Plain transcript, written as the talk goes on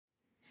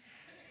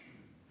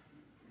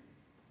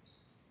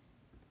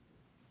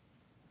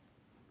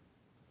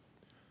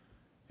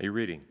A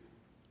reading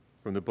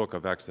from the book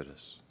of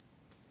Exodus.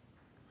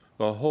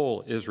 The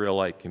whole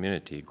Israelite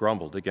community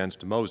grumbled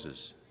against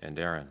Moses and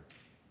Aaron.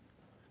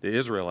 The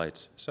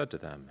Israelites said to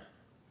them,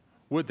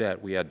 "Would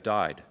that we had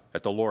died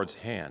at the Lord's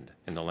hand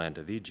in the land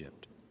of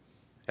Egypt,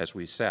 as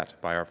we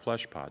sat by our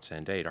flesh pots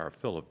and ate our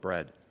fill of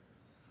bread.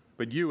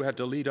 But you had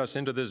to lead us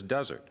into this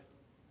desert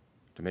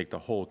to make the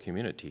whole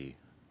community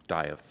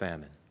die of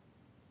famine."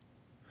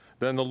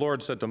 Then the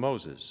Lord said to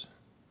Moses,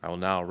 "I will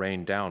now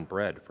rain down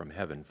bread from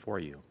heaven for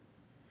you.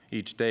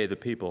 Each day the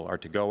people are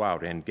to go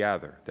out and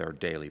gather their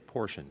daily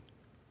portion.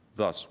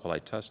 Thus will I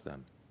test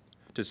them,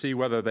 to see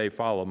whether they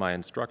follow my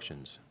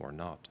instructions or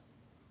not.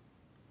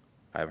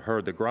 I have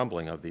heard the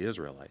grumbling of the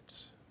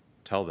Israelites.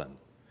 Tell them,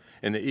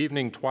 in the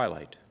evening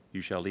twilight you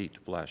shall eat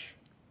flesh,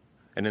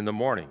 and in the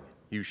morning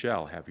you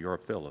shall have your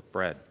fill of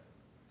bread,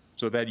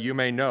 so that you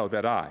may know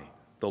that I,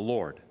 the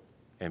Lord,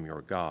 am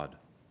your God."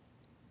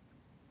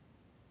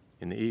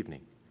 In the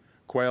evening,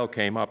 quail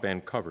came up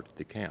and covered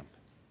the camp.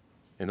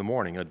 In the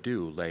morning, a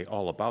dew lay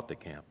all about the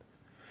camp,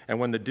 and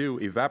when the dew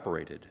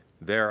evaporated,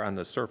 there on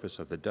the surface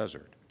of the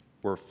desert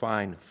were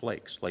fine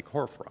flakes like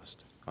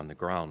hoarfrost on the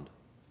ground.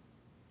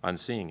 On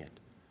seeing it,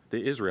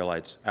 the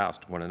Israelites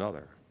asked one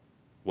another,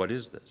 "What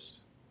is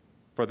this?"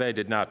 For they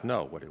did not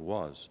know what it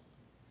was.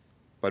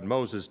 But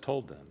Moses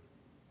told them,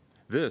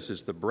 "This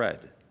is the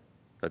bread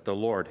that the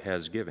Lord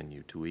has given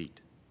you to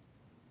eat."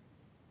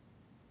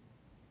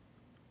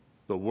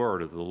 The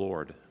word of the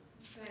Lord.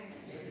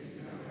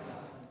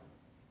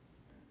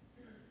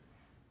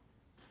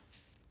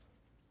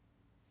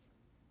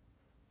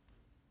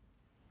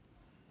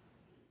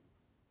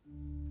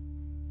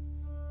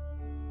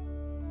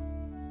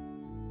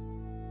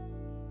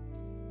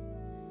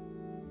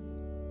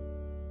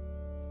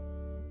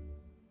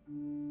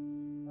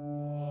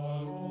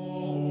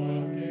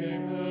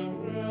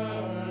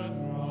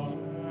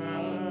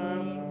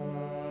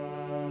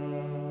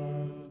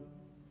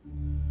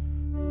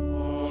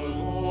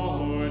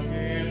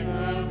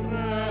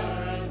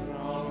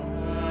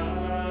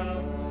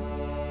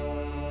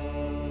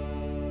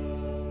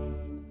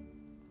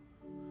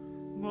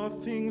 The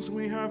things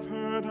we have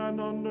heard and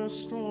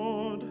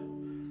understood,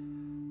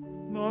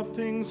 the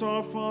things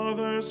our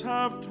fathers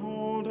have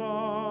told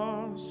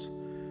us,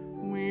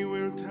 we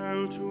will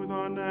tell to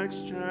the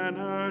next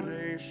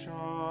generation.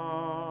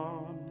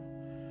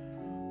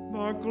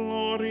 The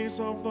glories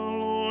of the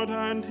Lord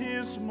and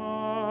his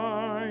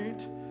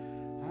might,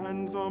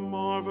 and the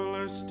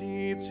marvelous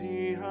deeds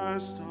he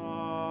has done.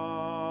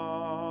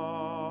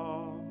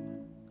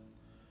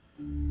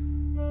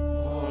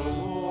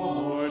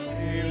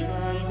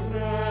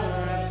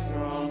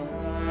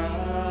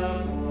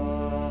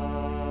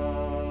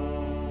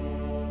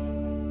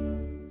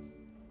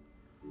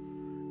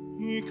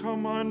 He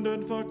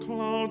commanded the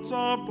clouds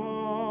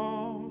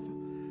above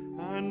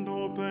and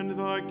opened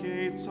the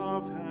gates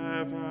of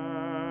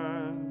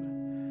heaven.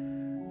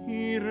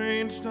 He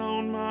rained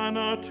down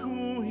manna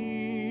to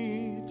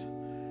eat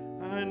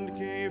and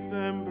gave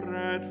them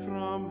bread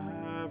from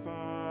heaven.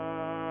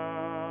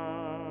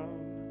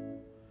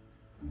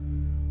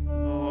 The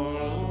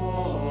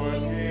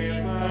Lord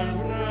gave them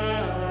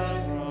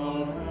bread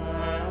from heaven.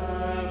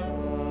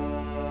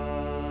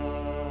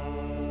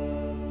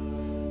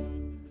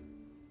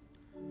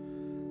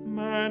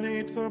 Man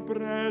ate the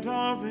bread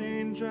of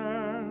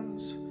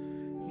angels.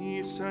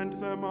 He sent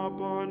them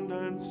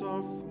abundance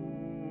of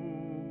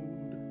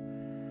food.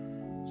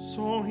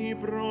 So he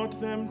brought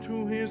them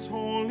to his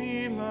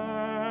holy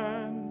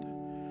land,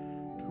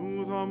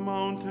 to the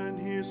mountain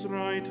his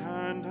right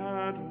hand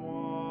had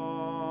won.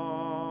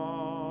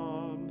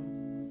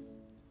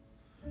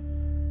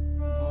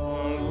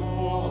 The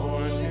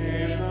Lord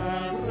gave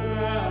them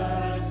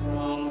bread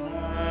from heaven.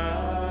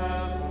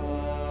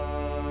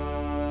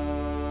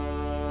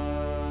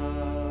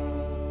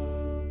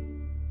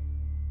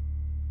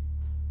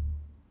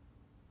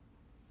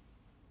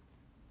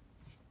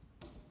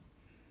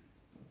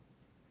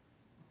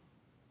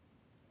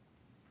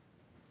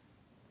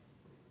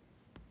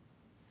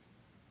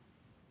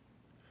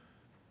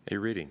 A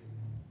reading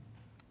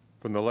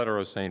from the letter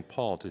of St.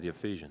 Paul to the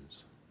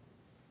Ephesians.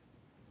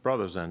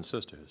 Brothers and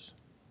sisters,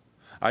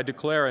 I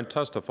declare and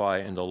testify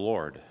in the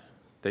Lord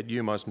that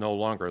you must no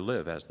longer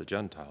live as the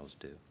Gentiles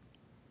do,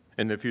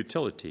 in the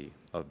futility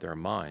of their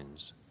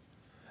minds.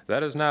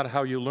 That is not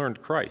how you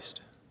learned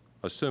Christ,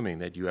 assuming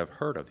that you have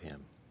heard of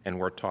him and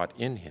were taught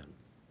in him,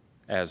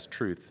 as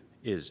truth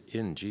is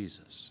in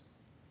Jesus.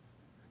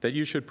 That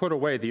you should put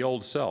away the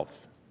old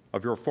self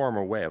of your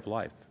former way of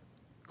life,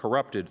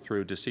 corrupted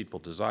through deceitful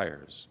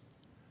desires,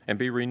 and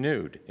be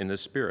renewed in the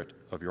spirit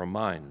of your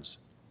minds,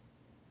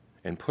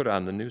 and put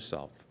on the new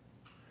self,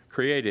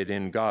 created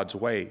in God's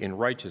way in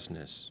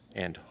righteousness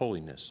and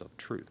holiness of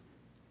truth.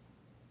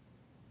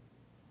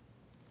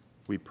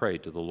 We pray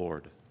to the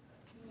Lord.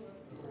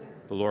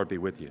 The Lord be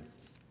with you.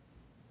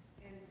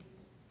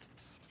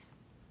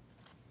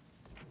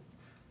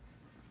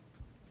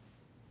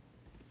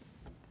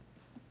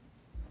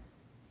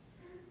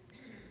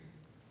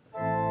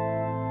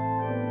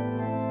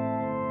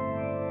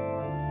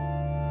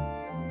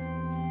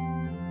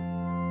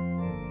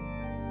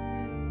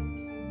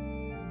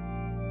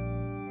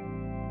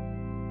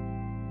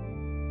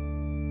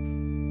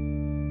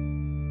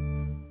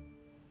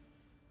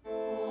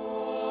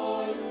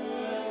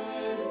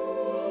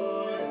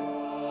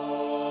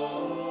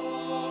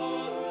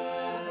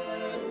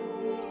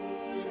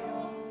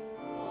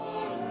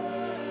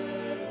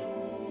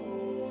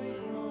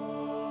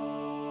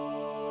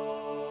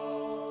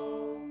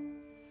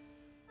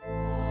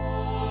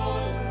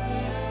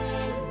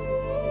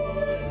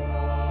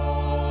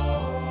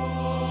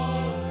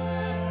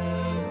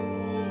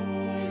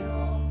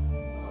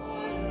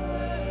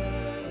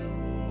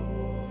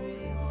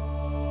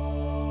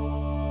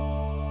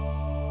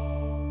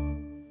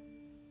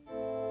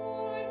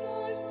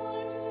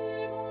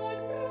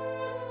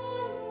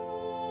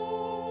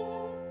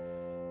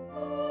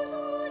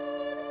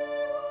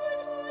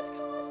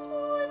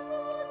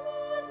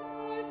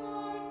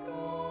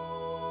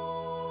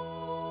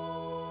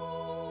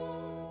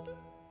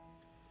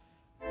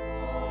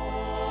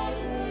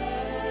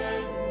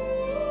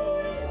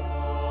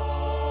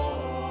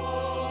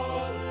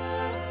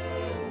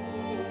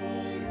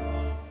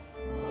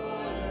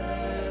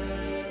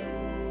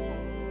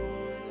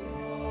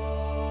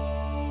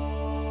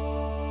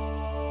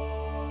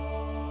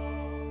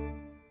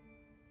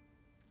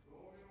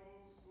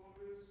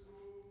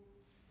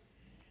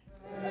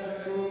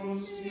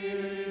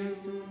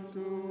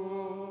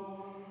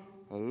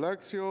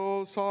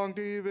 Lectio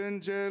Sancti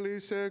Evangelii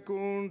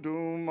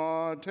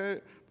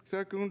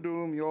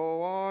secundum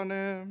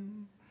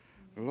Ioannem.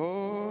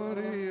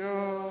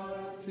 Gloria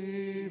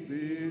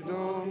tibi,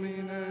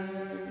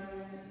 Domine.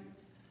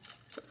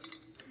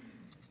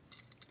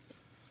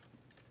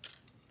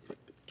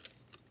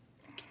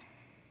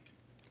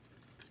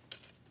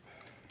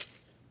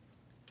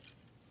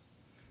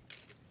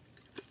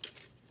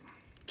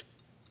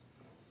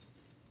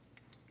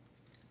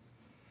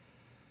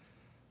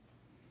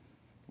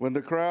 When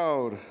the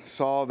crowd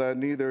saw that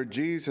neither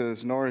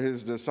Jesus nor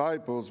his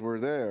disciples were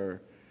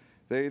there,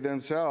 they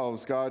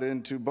themselves got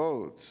into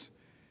boats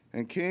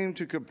and came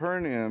to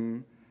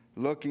Capernaum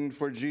looking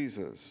for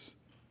Jesus.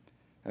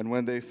 And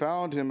when they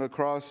found him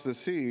across the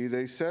sea,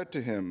 they said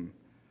to him,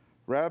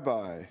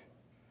 "Rabbi,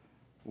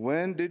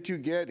 when did you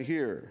get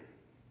here?"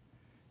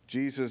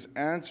 Jesus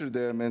answered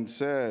them and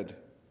said,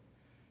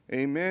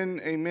 "Amen,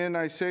 amen,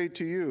 I say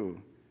to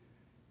you,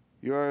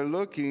 you are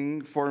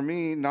looking for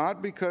me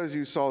not because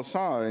you saw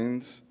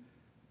signs,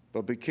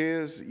 but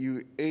because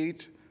you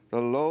ate the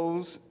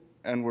loaves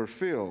and were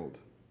filled.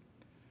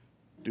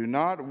 Do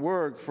not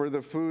work for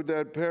the food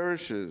that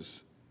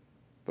perishes,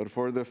 but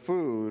for the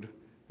food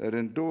that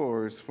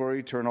endures for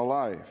eternal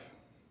life,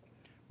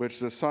 which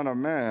the Son of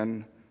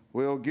Man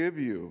will give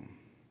you.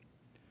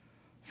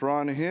 For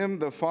on him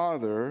the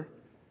Father,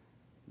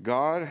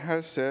 God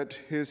has set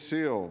his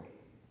seal."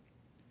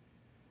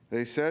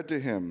 They said to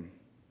him,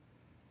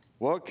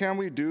 "What can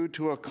we do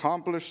to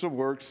accomplish the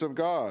works of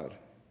God?"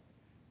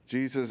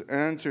 Jesus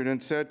answered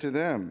and said to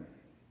them,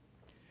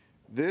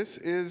 "This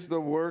is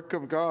the work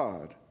of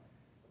God,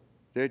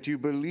 that you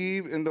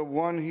believe in the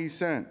one he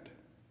sent."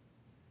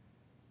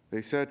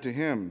 They said to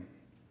him,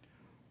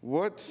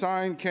 "What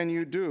sign can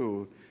you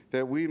do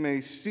that we may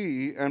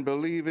see and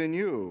believe in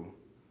you?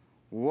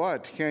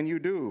 What can you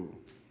do?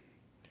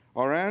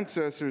 Our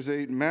ancestors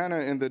ate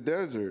manna in the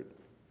desert,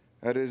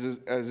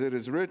 as it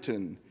is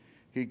written,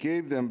 he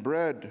gave them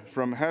bread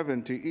from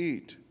heaven to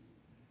eat."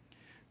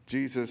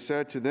 Jesus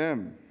said to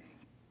them,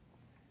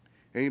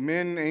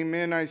 "Amen,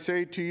 amen, I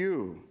say to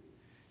you,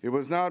 it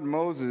was not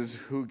Moses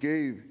who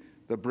gave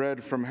the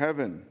bread from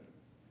heaven.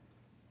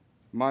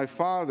 My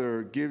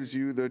Father gives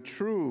you the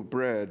true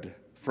bread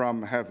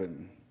from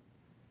heaven.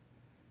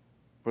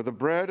 For the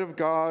bread of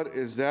God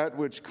is that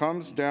which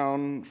comes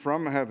down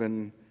from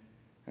heaven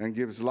and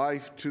gives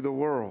life to the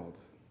world."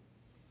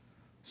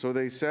 So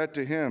they said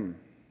to him,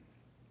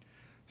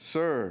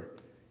 "Sir,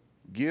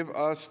 give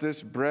us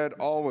this bread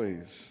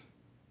always."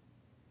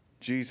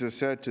 Jesus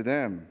said to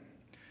them,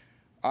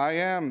 "I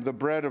am the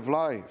bread of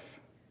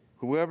life.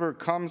 Whoever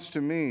comes to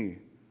me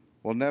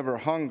will never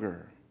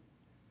hunger,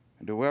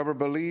 and whoever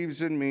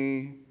believes in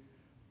me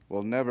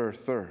will never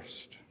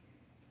thirst."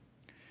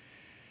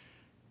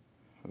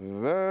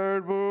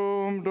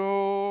 Verbum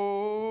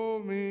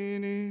Domini.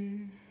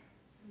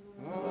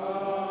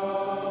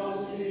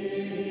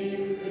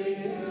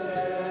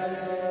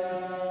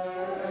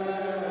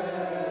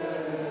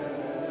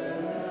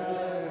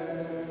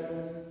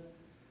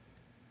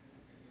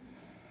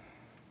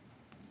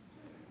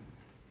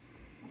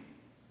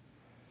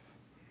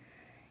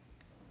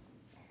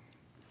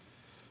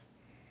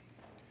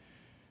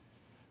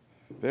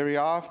 Very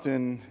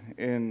often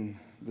in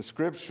the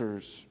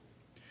scriptures,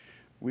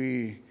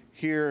 we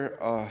hear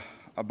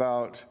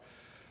about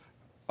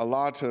a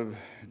lot of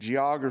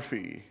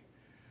geography.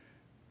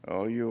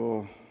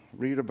 You'll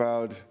read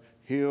about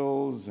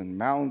hills and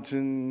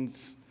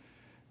mountains,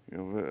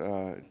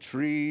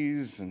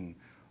 trees and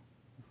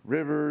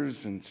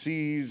rivers and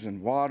seas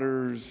and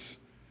waters.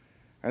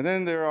 And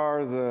then there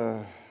are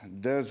the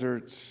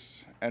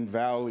deserts and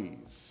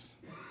valleys.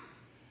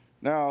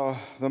 Now,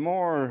 the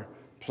more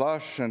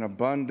plush and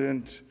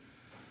abundant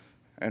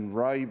and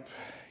ripe,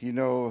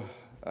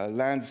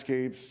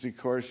 landscapes, of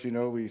course,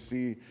 we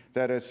see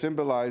that as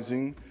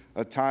symbolizing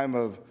a time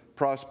of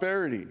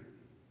prosperity.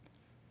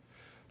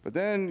 But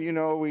then,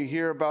 we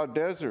hear about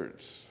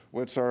deserts,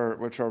 which are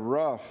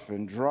rough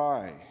and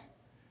dry,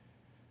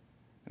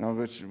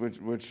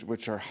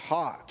 which are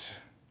hot.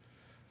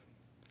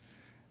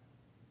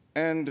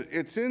 And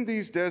it's in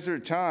these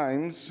desert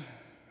times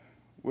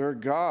where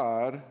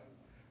God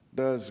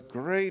does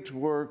great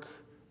work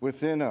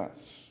within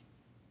us.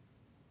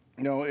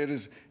 It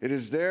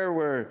is there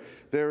where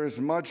there is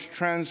much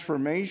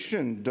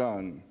transformation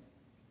done.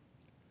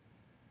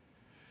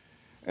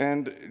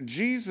 And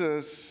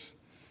Jesus,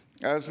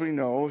 as we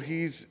know,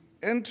 he's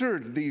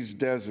entered these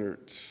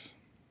deserts.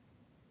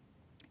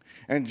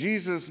 And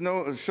Jesus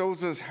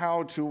shows us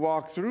how to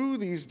walk through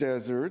these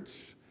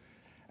deserts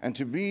and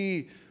to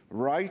be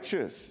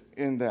righteous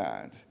in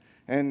that,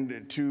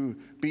 and to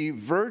be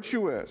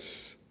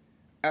virtuous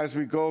as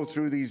we go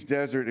through these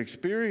desert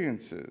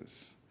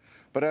experiences.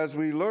 But as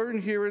we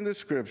learn here in the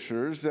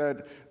scriptures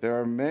that there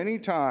are many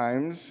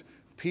times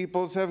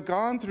peoples have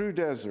gone through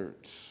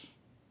deserts,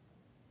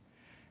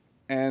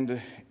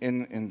 and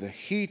in the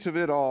heat of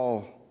it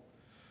all,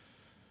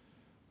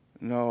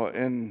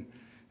 in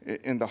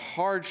the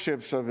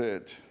hardships of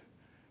it,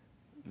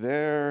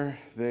 there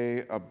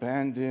they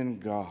abandon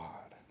God.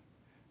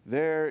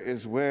 there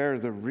is where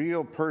the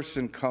real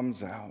person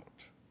comes out.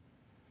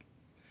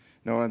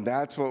 And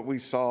that's what we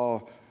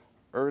saw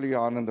early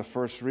on in the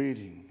first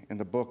reading in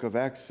the book of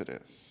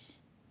Exodus.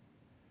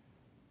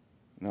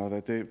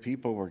 That the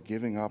people were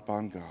giving up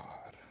on God.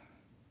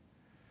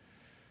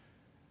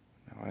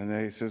 And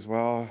they says,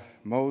 well,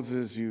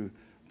 Moses, you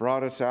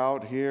brought us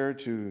out here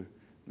to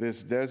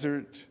this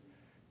desert.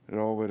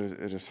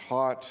 It is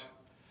hot.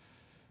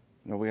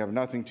 We have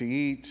nothing to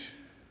eat.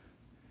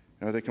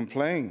 They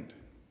complained.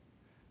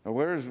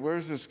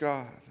 Where's this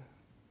God?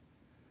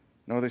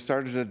 They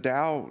started to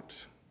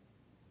doubt.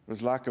 There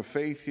was lack of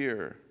faith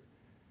here.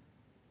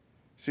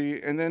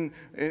 See, and then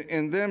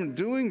in them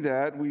doing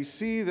that, we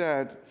see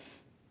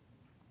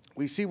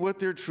what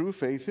their true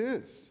faith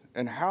is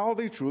and how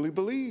they truly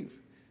believe.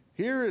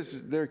 Here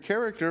is their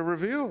character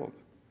revealed.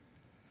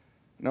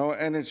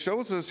 And it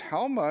shows us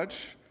how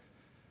much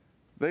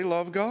they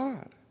love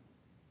God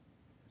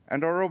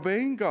and are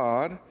obeying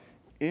God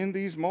in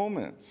these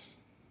moments.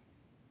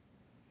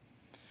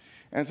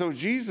 And so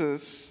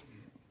Jesus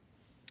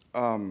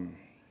brings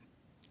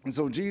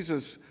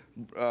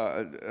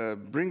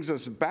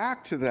us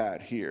back to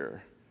that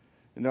here.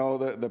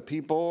 The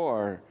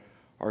people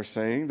are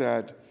saying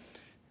that,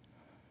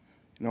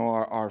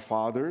 our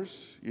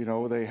fathers,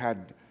 they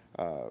had,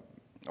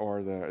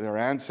 their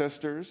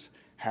ancestors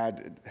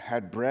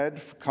had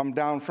bread come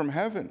down from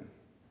heaven,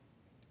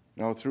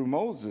 through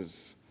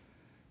Moses.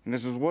 And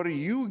this is, what do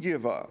you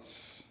give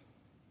us?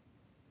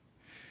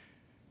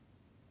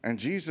 And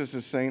Jesus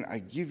is saying, I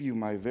give you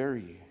my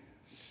very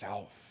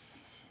self.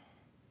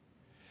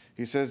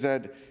 He says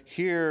that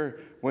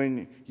here,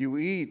 when you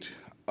eat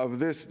of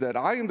this, that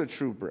I am the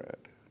true bread.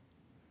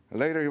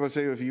 Later he will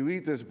say, if you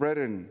eat this bread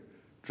and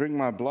drink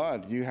my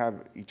blood, you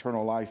have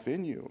eternal life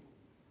in you.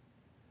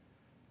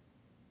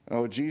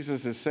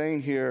 Jesus is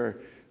saying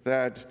here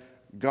that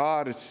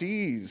God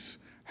sees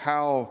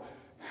how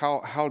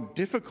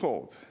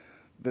difficult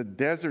the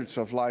deserts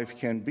of life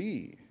can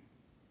be.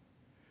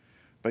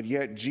 But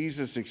yet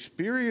Jesus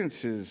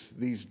experiences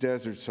these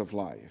deserts of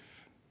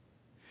life.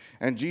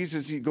 And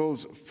Jesus, he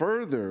goes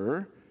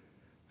further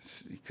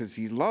because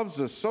he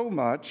loves us so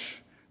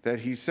much that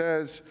he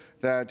says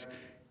that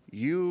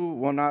you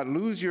will not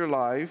lose your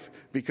life,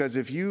 because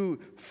if you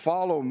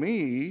follow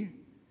me,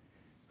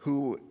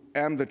 who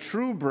am the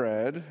true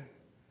bread,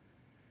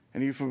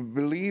 and if you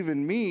believe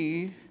in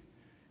me,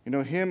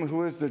 him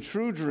who is the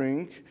true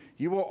drink,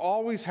 you will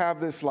always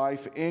have this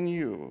life in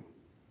you.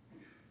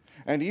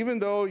 And even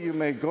though you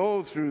may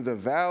go through the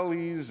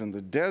valleys and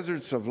the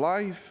deserts of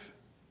life,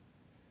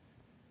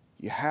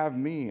 you have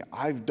me.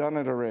 I've done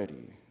it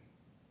already.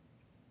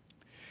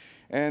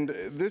 And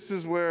this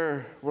is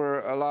where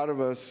a lot of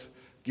us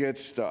get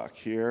stuck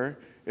here,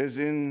 is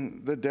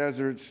in the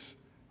deserts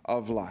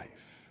of life.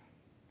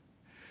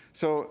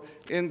 So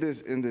in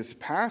this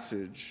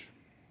passage,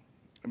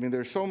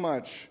 there's so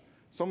much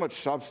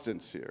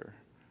substance here.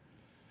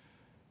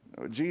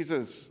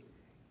 Jesus,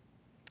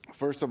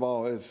 first of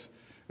all, this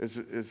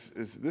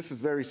is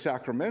very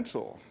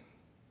sacramental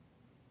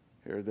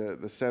here,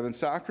 the seven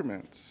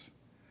sacraments.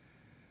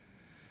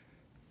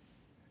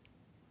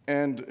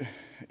 And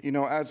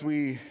as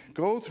we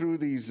go through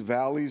these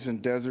valleys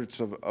and deserts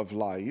of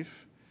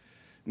life,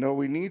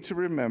 we need to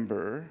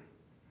remember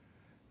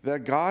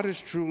that God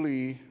is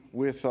truly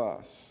with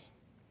us.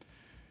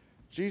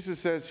 Jesus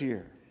says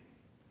here,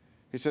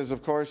 he says,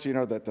 of course,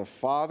 that the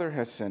Father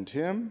has sent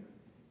him,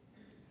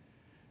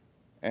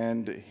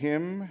 and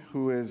him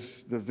who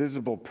is the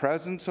visible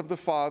presence of the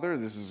Father,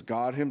 this is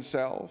God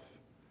himself,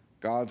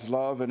 God's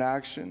love in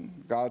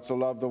action. God so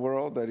loved the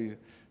world that he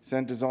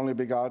sent his only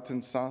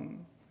begotten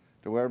Son.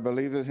 Whoever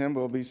believes in him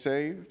will be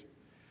saved.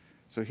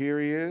 So here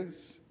he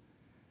is.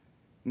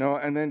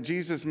 And then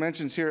Jesus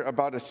mentions here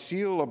about a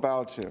seal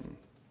about him.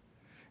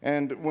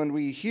 And when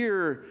we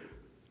hear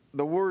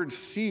the word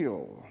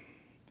seal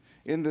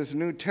in this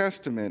New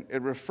Testament,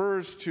 it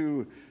refers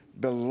to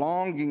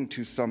belonging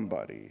to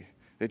somebody,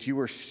 that you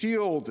were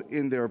sealed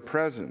in their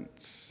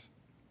presence.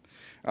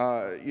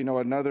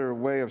 Another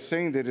way of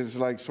saying that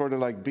is sort of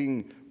like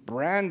being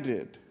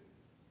branded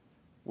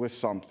with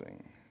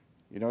something.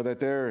 That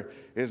there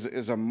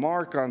is a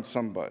mark on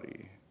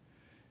somebody,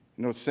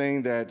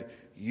 saying that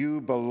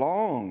you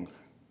belong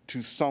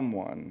to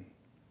someone.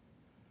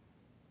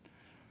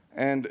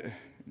 And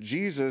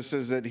Jesus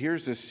says that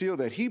here's the seal,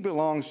 that he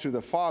belongs to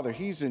the Father.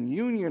 He's in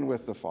union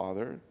with the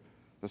Father,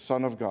 the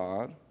Son of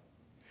God.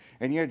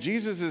 And yet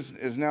Jesus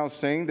is now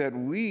saying that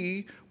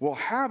we will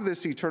have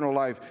this eternal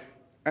life,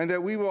 and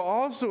that we will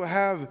also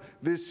have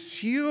this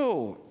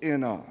seal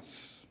in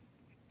us.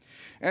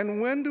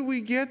 And when do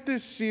we get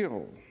this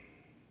seal?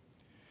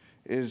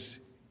 Is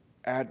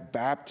at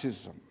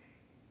baptism.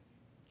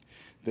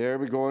 There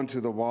we go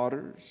into the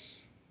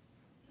waters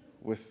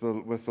with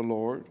the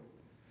Lord.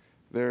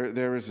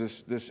 There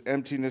is this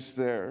emptiness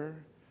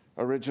there,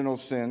 original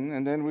sin,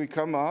 and then we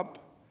come up,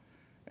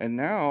 and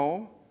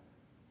now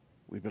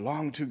we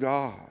belong to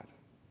God.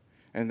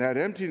 And that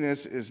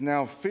emptiness is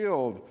now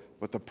filled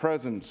with the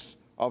presence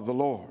of the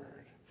Lord.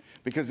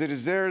 because it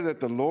is there that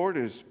the Lord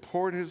has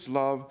poured his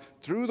love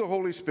through the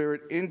Holy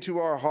Spirit into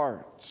our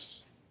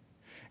hearts.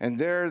 And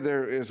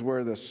there is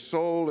where the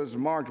soul is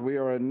marked. We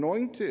are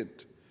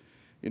anointed,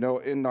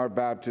 in our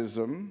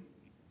baptism.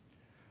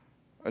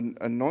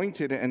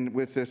 Anointed, and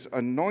with this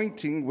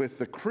anointing, with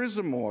the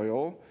chrism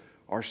oil,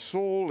 our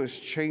soul is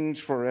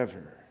changed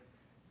forever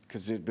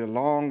because it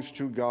belongs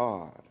to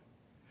God.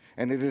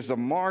 And it is a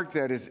mark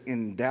that is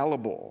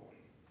indelible.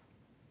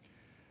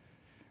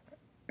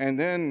 And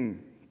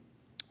then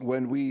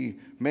when we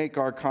make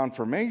our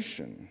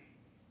confirmation,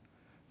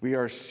 we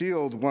are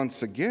sealed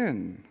once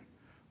again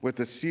with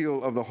the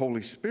seal of the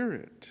Holy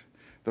Spirit.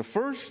 The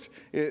first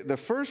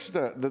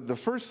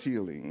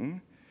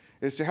sealing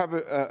is to have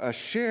a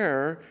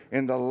share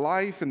in the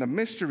life and the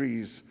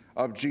mysteries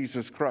of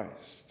Jesus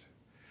Christ,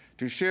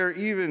 to share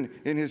even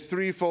in his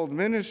threefold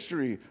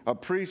ministry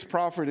of priest,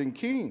 prophet, and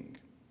king.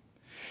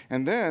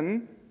 And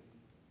then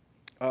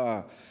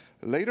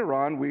later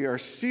on, we are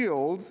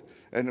sealed,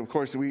 and of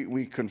course,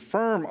 we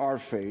confirm our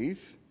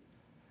faith,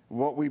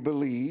 what we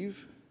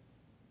believe.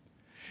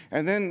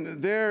 And then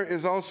there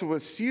is also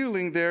a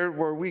sealing there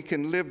where we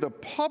can live the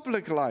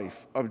public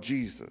life of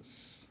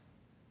Jesus.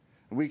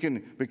 We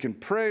can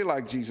pray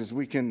like Jesus.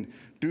 We can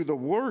do the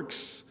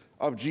works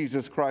of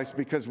Jesus Christ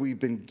because we've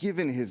been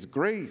given his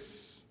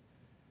grace.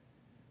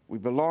 We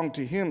belong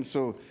to him.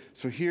 So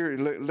here,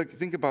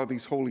 think about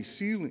these holy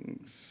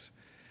sealings,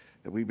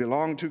 that we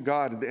belong to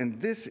God.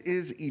 And this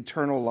is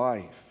eternal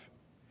life.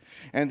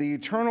 And the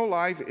eternal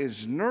life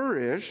is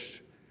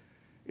nourished,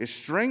 is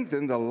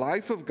strengthened, the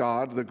life of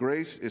God, the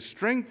grace is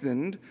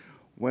strengthened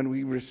when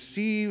we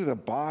receive the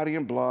body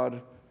and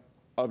blood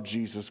of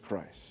Jesus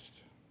Christ.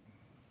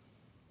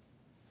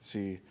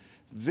 See,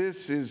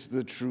 this is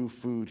the true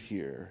food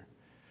here.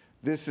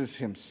 This is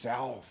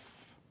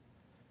himself.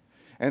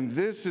 And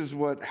this is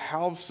what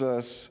helps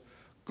us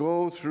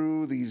go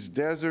through these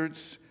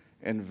deserts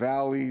and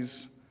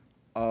valleys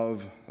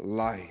of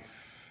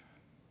life.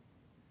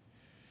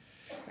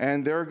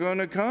 And they're going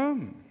to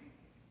come.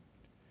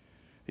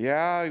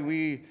 Yeah,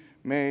 we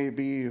may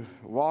be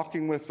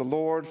walking with the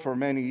Lord for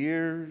many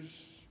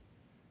years.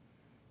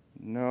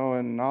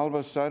 And all of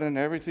a sudden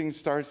everything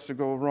starts to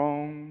go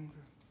wrong.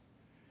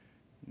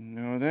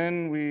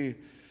 Then we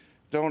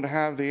don't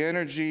have the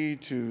energy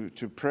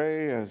to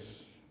pray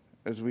as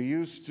we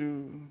used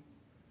to.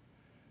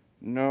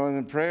 And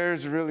the prayer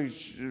is really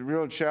a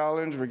real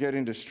challenge. We're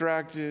getting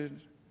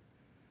distracted.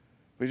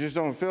 We just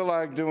don't feel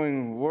like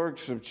doing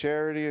works of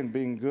charity and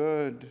being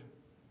good.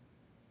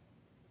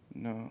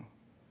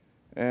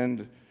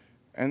 And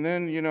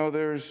then,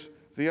 there's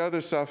the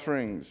other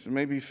sufferings,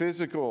 maybe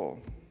physical,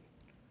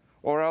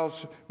 or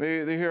else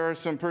maybe here are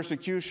some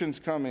persecutions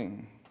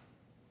coming.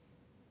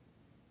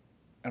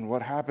 And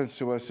what happens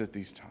to us at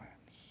these times?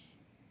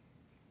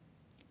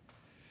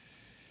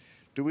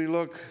 Do we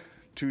look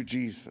to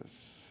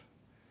Jesus,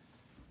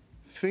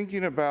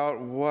 thinking about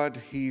what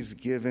he's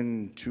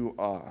given to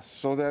us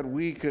so that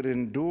we could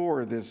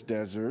endure this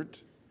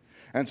desert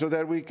and so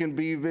that we can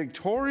be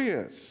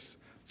victorious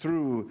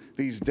through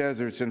these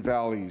deserts and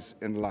valleys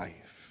in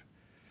life?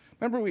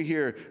 Remember, we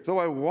hear, though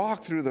I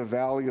walk through the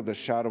valley of the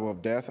shadow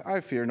of death, I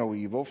fear no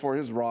evil, for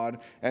his rod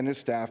and his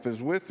staff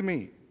is with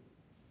me.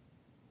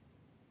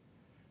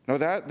 No,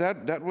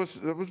 that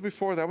was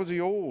before. That was the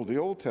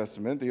Old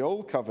Testament, the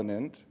Old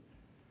Covenant.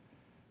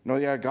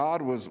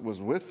 God was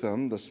with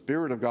them. The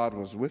Spirit of God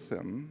was with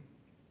them.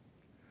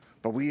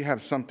 But we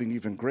have something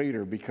even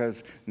greater,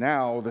 because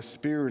now the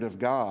Spirit of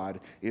God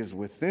is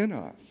within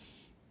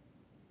us.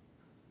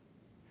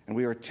 And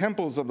we are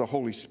temples of the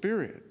Holy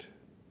Spirit.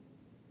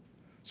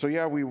 So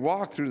we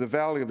walk through the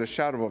valley of the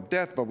shadow of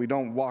death, but we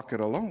don't walk it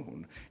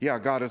alone.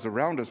 God is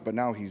around us, but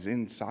now he's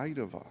inside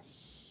of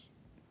us.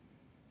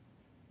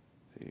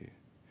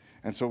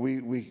 And so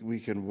we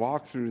can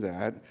walk through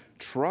that,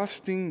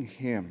 trusting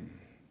him,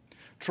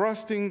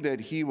 trusting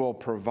that he will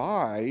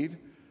provide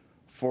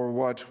for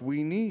what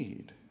we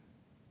need.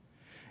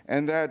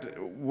 And that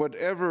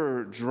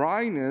whatever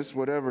dryness,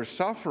 whatever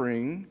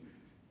suffering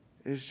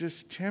is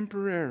just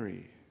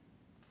temporary.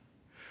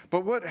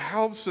 But what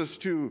helps us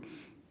to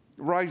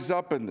rise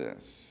up in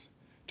this,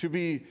 to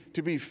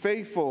be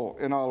faithful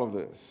in all of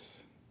this,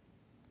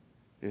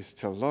 is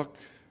to look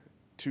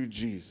to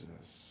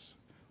Jesus,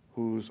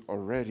 who's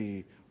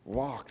already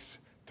walked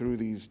through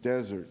these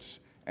deserts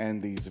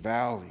and these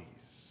valleys.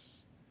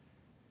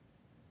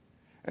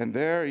 And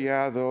there,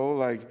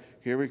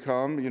 here we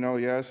come,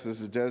 yes, this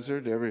is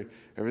desert,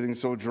 everything's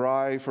so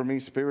dry for me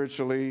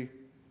spiritually.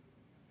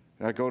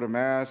 And I go to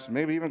Mass,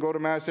 maybe even go to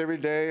Mass every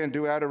day and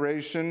do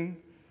adoration,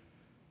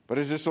 but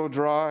it's just so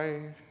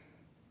dry.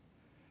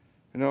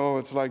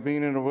 It's like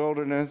being in a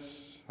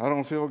wilderness. I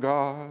don't feel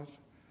God.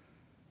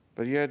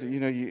 But yet,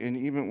 and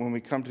even when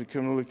we come to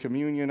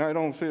communion, I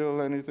don't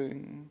feel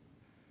anything.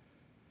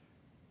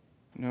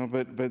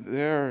 But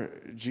there,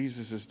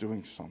 Jesus is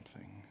doing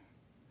something.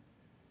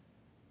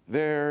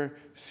 There,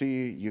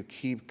 you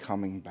keep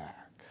coming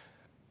back.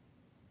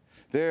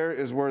 There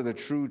is where the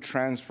true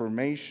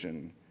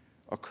transformation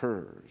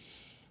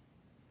occurs.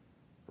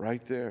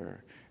 right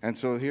there. And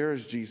so here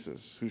is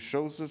Jesus, who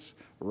shows us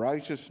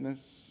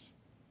righteousness,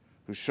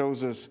 who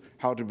shows us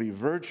how to be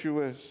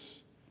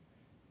virtuous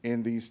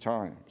in these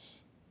times.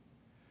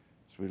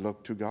 So we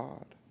look to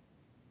God.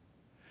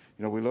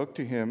 We look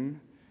to him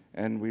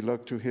and we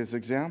look to his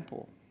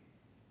example,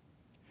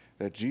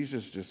 that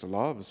Jesus just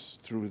loves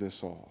through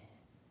this all.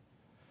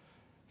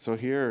 So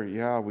here,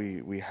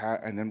 we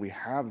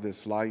have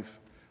this life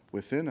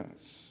within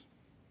us.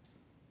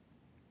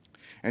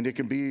 And it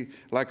can be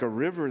like a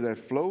river that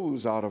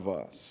flows out of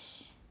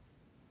us.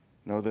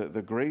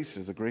 The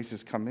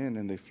graces come in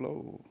and they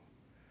flow.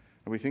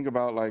 And we think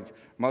about like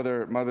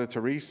Mother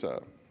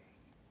Teresa.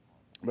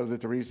 Mother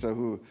Teresa,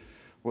 who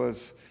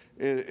was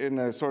in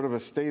a sort of a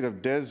state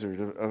of desert,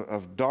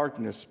 of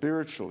darkness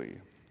spiritually.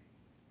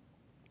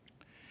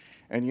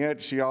 And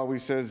yet she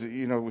always says,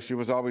 she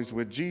was always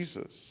with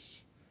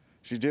Jesus.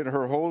 She did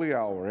her holy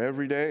hour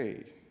every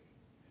day.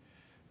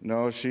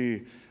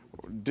 She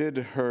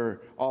did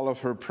all of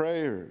her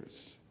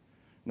prayers.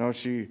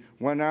 She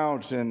went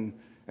out and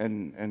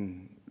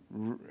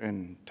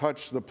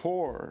touched the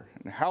poor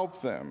and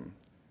helped them,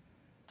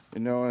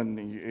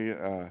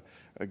 and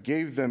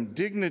gave them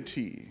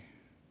dignity.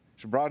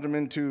 She brought them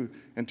into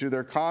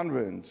their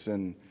convents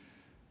and,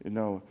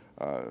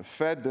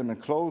 fed them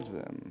and clothed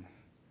them,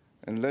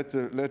 and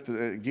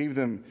gave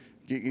them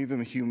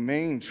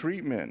humane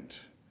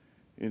treatment.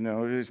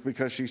 It's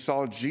because she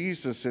saw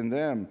Jesus in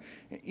them.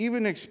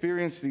 Even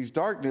experienced these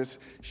darkness,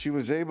 she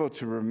was able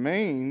to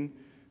remain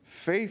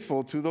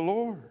faithful to the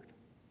Lord.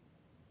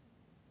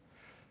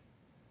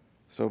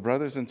 So,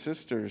 brothers and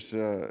sisters,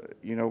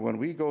 when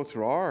we go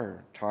through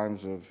our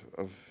times of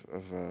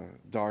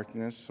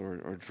darkness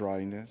or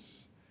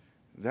dryness,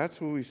 that's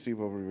when we see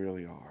what we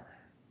really are.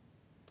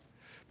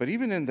 But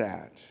even in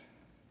that,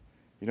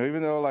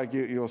 even though like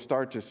you'll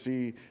start to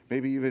see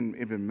maybe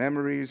even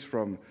memories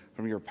from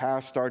your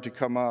past start to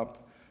come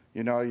up,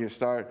 you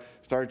start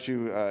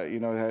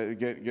to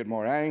get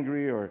more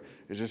angry, or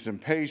you're just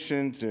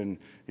impatient, and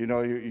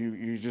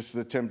you just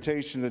the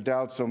temptation to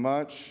doubt so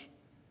much.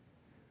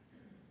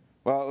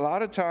 Well, a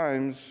lot of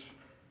times,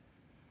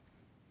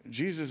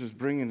 Jesus is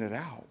bringing it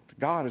out.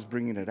 God is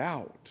bringing it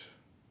out.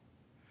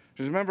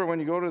 Just remember,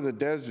 when you go to the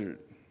desert,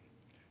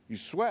 you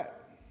sweat.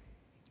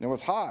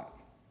 It's hot.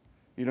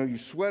 You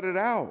sweat it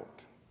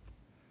out.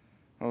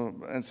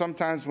 And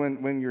sometimes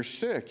when you're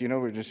sick,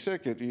 when you're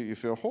sick, you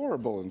feel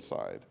horrible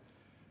inside.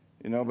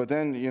 But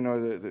then,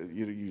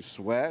 you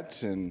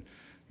sweat and,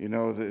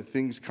 the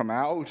things come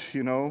out,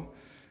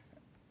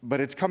 but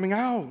it's coming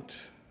out.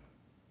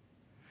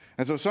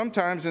 And so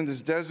sometimes in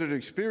this desert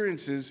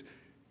experiences,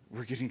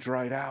 we're getting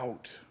dried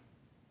out.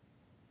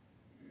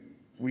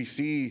 We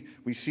see,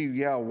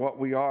 what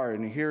we are,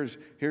 and here's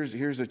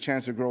a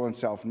chance to grow in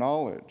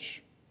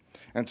self-knowledge.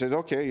 And says,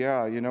 okay,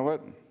 you know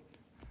what?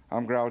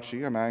 I'm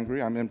grouchy, I'm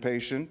angry, I'm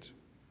impatient.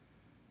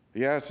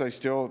 Yes, I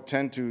still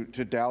tend to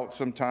doubt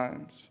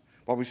sometimes.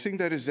 While we think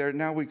that is there,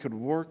 now we could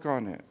work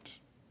on it.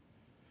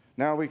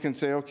 Now we can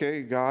say,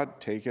 okay, God,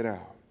 take it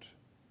out.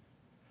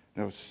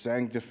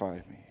 Sanctify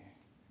me.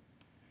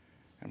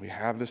 And we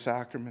have the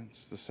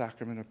sacraments, the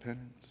sacrament of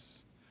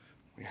penance.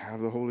 We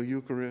have the Holy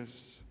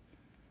Eucharist,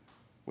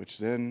 which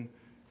then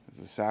is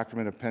the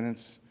sacrament of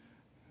penance.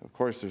 Of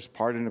course, there's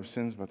pardon of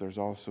sins, but there's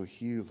also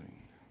healing.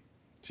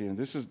 See, and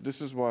this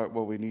is what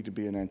we need to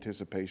be in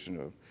anticipation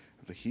of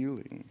the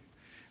healing.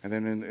 And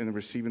then in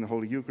receiving the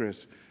Holy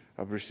Eucharist,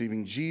 of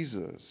receiving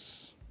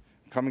Jesus,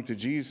 coming to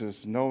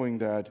Jesus, knowing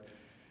that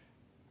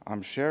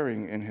I'm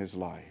sharing in his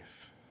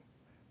life.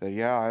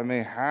 That, I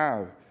may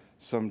have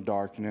some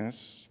darkness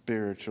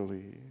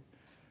spiritually,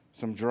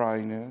 some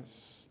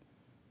dryness,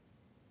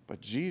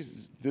 but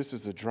Jesus, this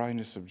is the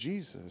dryness of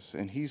Jesus,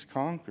 and he's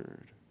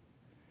conquered.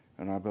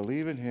 And I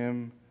believe in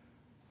him,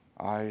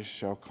 I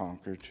shall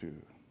conquer too.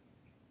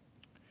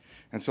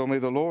 And so may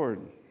the Lord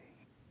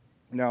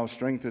now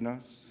strengthen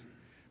us.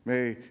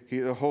 May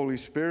the Holy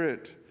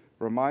Spirit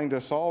remind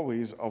us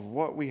always of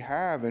what we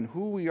have and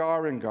who we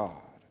are in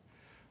God,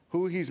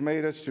 who he's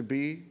made us to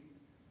be,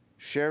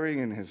 sharing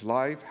in his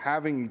life,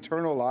 having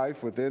eternal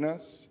life within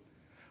us,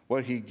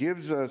 what he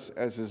gives us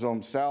as his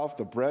own self,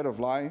 the bread of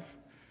life,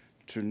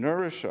 to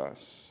nourish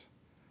us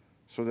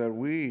so that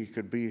we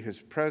could be his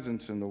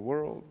presence in the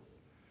world.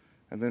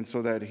 And then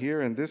so that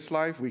here in this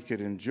life we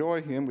could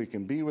enjoy him, we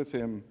can be with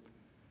him,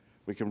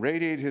 we can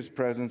radiate his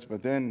presence,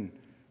 but then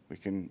we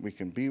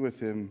can be with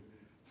him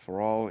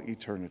for all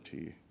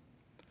eternity,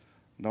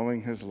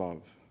 knowing his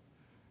love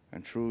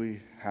and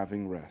truly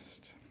having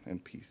rest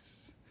and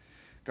peace.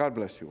 God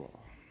bless you all.